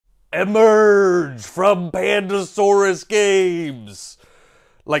emerge from Pandasaurus Games.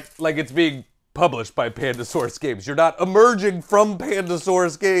 Like it's being published by Pandasaurus Games. You're not emerging from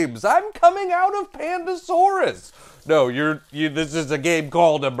Pandasaurus Games. I'm coming out of Pandasaurus. No, this is a game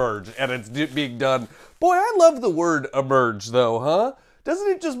called Emerge, and it's being done. Boy, I love the word emerge, though, huh? Doesn't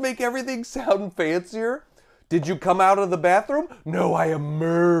it just make everything sound fancier? Did you come out of the bathroom? No, I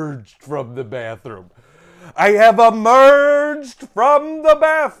emerged from the bathroom. I have emerged from the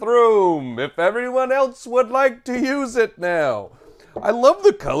bathroom, if everyone else would like to use it now. I love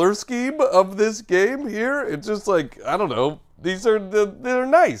the color scheme of this game here. It's just like, I don't know, they're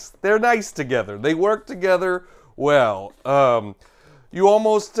nice. They're nice together. They work together well. You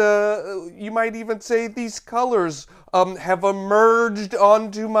almost, you might even say these colors have emerged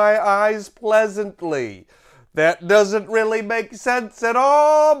onto my eyes pleasantly. That doesn't really make sense at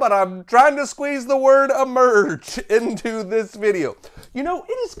all, but I'm trying to squeeze the word emerge into this video. You know,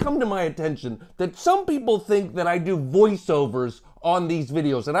 it has come to my attention that some people think that I do voiceovers on these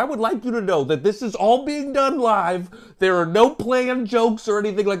videos, and I would like you to know that this is all being done live. There are no planned jokes or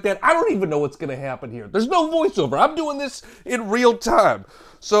anything like that. I don't even know what's going to happen here. There's no voiceover. I'm doing this in real time.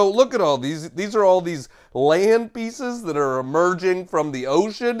 So look at all these. These are all these land pieces that are emerging from the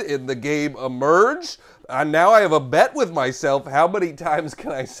ocean in the game Emerge. Now I have a bet with myself. How many times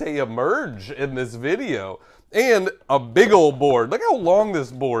can I say emerge in this video? And a big old board. Look how long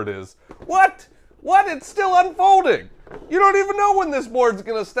this board is. What? What? It's still unfolding. You don't even know when this board's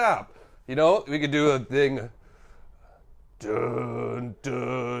gonna stop. You know, we could do a thing. Dun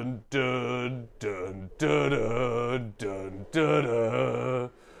dun dun dun dun dun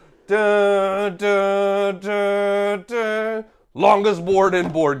dun dun dun dun dun. Longest board in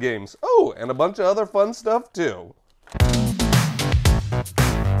board games. Oh, and a bunch of other fun stuff too.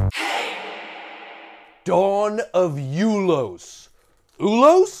 Dawn of Ulos.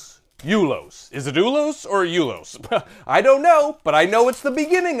 Ulos? Ulos. Is it Ulos or Ulos? I don't know, but I know it's the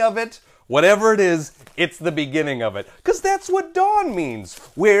beginning of it. Whatever it is, it's the beginning of it. Because that's what dawn means.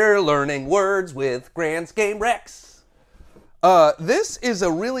 We're learning words with Grant's Game Rex. This is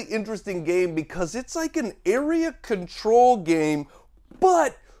a really interesting game because it's like an area control game,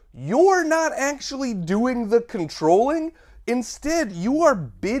 but you're not actually doing the controlling. Instead, you are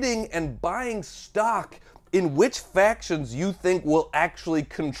bidding and buying stock in which factions you think will actually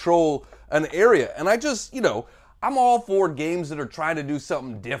control an area. And I just, you know, I'm all for games that are trying to do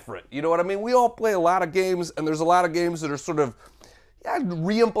something different. You know what I mean? We all play a lot of games, and there's a lot of games that are sort of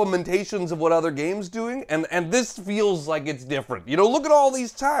re-implementations of what other games doing, and this feels like it's different. You know, look at all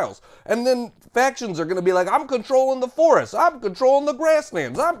these tiles. And then factions are gonna be like, I'm controlling the forest, I'm controlling the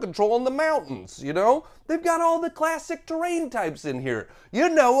grasslands, I'm controlling the mountains, you know? They've got all the classic terrain types in here. You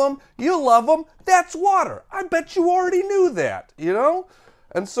know them, you love them, that's water. I bet you already knew that, you know?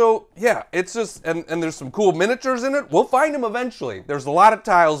 And so, yeah, it's just, and there's some cool miniatures in it. We'll find them eventually. There's a lot of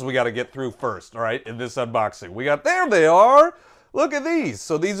tiles we gotta get through first, all right, in this unboxing. There they are. Look at these.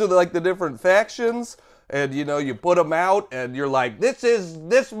 So these are like the different factions, and you know, you put them out and you're like, this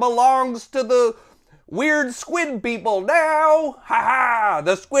belongs to the weird squid people now. Ha ha!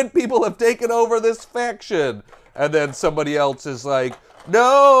 The squid people have taken over this faction. And then somebody else is like,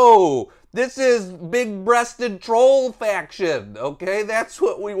 no, this is big-breasted troll faction. Okay, that's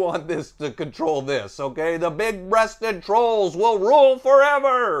what we want this to control this. Okay, the big-breasted trolls will rule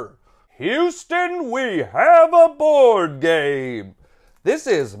forever. Houston, we have a board game. This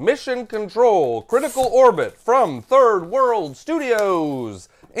is Mission Control Critical Orbit from Third World Studios.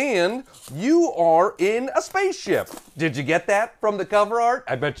 And you are in a spaceship. Did you get that from the cover art?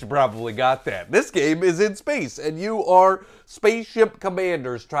 I bet you probably got that. This game is in space, and you are spaceship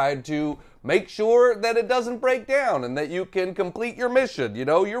commanders trying to make sure that it doesn't break down and that you can complete your mission. You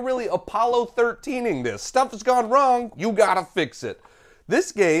know, you're really Apollo 13ing this. Stuff has gone wrong, you gotta fix it.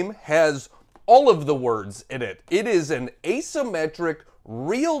 This game has all of the words in it. It is an asymmetric,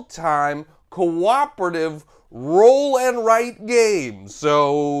 real-time, cooperative, roll and write game.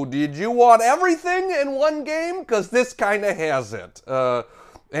 So, did you want everything in one game? Because this kind of has it.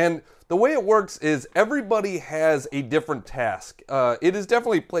 And the way it works is everybody has a different task. It is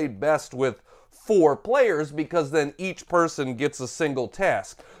definitely played best with 4 players because then each person gets a single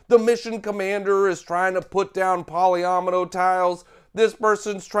task. The mission commander is trying to put down polyomino tiles. This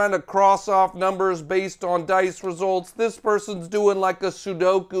person's trying to cross off numbers based on dice results. This person's doing like a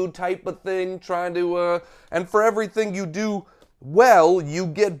Sudoku type of thing, trying to, and for everything you do well, you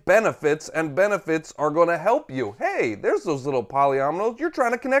get benefits, and benefits are going to help you. Hey, there's those little polyominoes. You're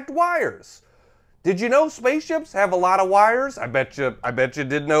trying to connect wires. Did you know spaceships have a lot of wires? I bet you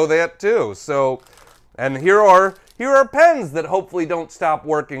did know that too. So, and here are Here are pens that hopefully don't stop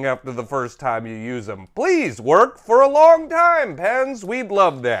working after the first time you use them. Please work for a long time, pens. We'd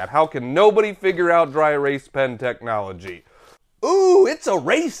love that. How can nobody figure out dry erase pen technology? Ooh, it's a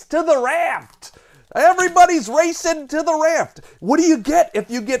race to the raft. Everybody's racing to the raft. What do you get if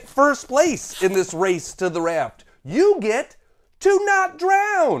you get first place in this race to the raft? You get to not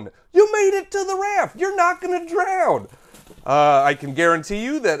drown. You made it to the raft. You're not going to drown. I can guarantee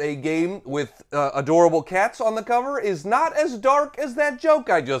you that a game with adorable cats on the cover is not as dark as that joke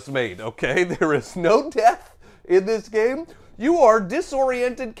I just made, okay? There is no death in this game. You are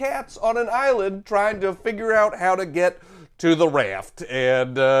disoriented cats on an island trying to figure out how to get to the raft.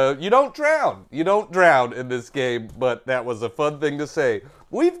 And you don't drown. You don't drown in this game, but that was a fun thing to say.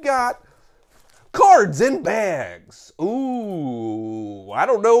 We've got cards in bags. Ooh, I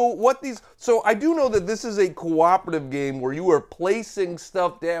don't know what these... So I do know that this is a cooperative game where you are placing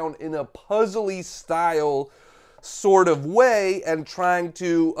stuff down in a puzzly style sort of way and trying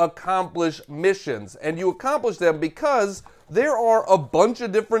to accomplish missions. And you accomplish them because there are a bunch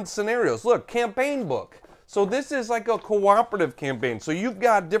of different scenarios. Look, campaign book. So this is like a cooperative campaign. So you've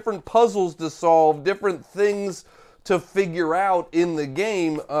got different puzzles to solve, different things to figure out in the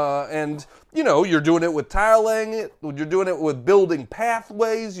game, and you know, you're doing it with tile laying it, you're doing it with building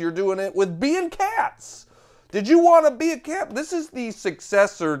pathways, you're doing it with being cats. Did you want to be a cat? This is the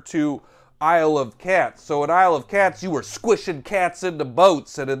successor to Isle of Cats. So in Isle of Cats, you were squishing cats into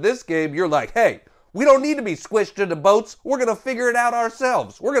boats, and in this game, you're like, hey, we don't need to be squished into boats. We're going to figure it out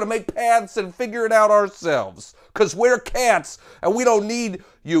ourselves. We're going to make paths and figure it out ourselves. Because we're cats, and we don't need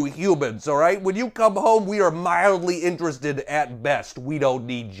you humans, all right? When you come home, we are mildly interested at best. We don't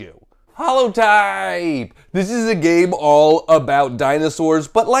need you. Holotype! This is a game all about dinosaurs,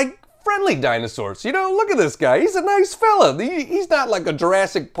 but like friendly dinosaurs. You know, look at this guy. He's a nice fella. He's not like a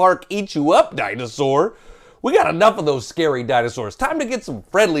Jurassic Park eat-you-up dinosaur. We got enough of those scary dinosaurs. Time to get some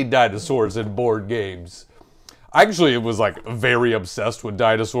friendly dinosaurs in board games. I actually was like very obsessed with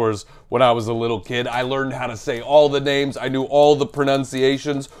dinosaurs when I was a little kid. I learned how to say all the names. I knew all the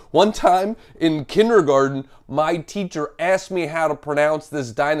pronunciations. One time in kindergarten, my teacher asked me how to pronounce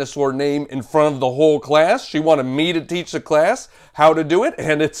this dinosaur name in front of the whole class. She wanted me to teach the class how to do it,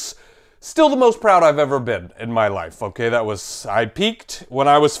 and it's still the most proud I've ever been in my life. Okay, I peaked when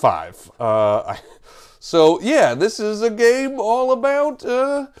I was 5. So yeah, this is a game all about,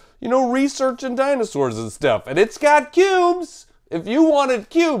 you know, researching dinosaurs and stuff. And it's got cubes. If you wanted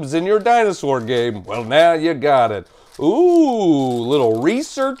cubes in your dinosaur game, well, now you got it. Ooh, little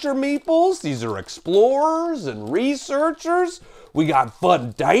researcher meeples. These are explorers and researchers. We got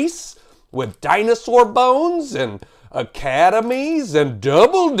fun dice with dinosaur bones and academies and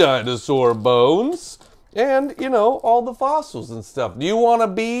double dinosaur bones. And, you know, all the fossils and stuff. Do you want to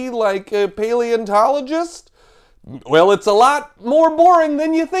be like a paleontologist? Well, it's a lot more boring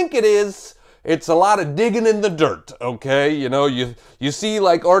than you think it is. It's a lot of digging in the dirt, okay? You know, you see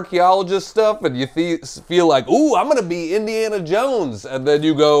like archaeologist stuff and you feel like, ooh, I'm going to be Indiana Jones. And then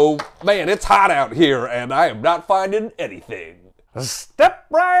you go, man, it's hot out here and I am not finding anything. Step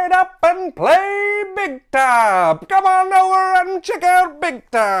right up and play Big Top. Come on over and check out Big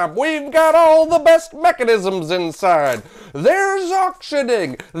Top. We've got all the best mechanisms inside. There's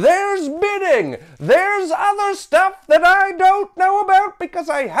auctioning, there's bidding, there's other stuff that I don't know about because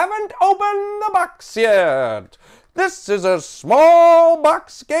I haven't opened the box yet. This is a small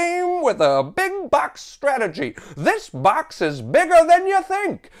box game with a big box strategy. This box is bigger than you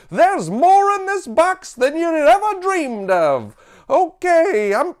think. There's more in this box than you'd ever dreamed of.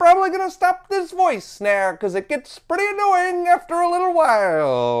 Okay, I'm probably going to stop this voice now because it gets pretty annoying after a little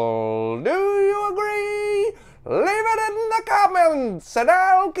while. Do you agree? Leave it in the comments and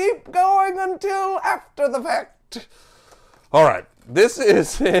I'll keep going until after the fact. All right, this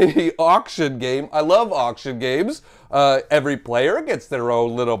is an auction game. I love auction games. Every player gets their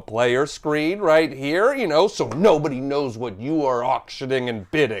own little player screen right here, you know, so nobody knows what you are auctioning and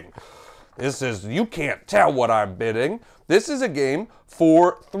bidding. You can't tell what I'm bidding. This is a game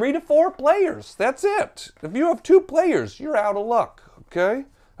for 3 to 4 players. That's it. If you have 2 players, you're out of luck, okay?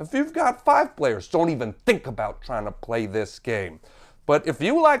 If you've got 5 players, don't even think about trying to play this game. But if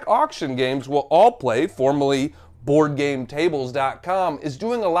you like auction games, well, All Play, formerly BoardGameTables.com, is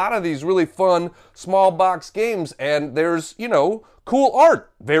doing a lot of these really fun small box games, and there's, you know, cool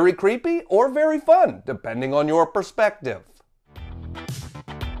art. Very creepy or very fun, depending on your perspective.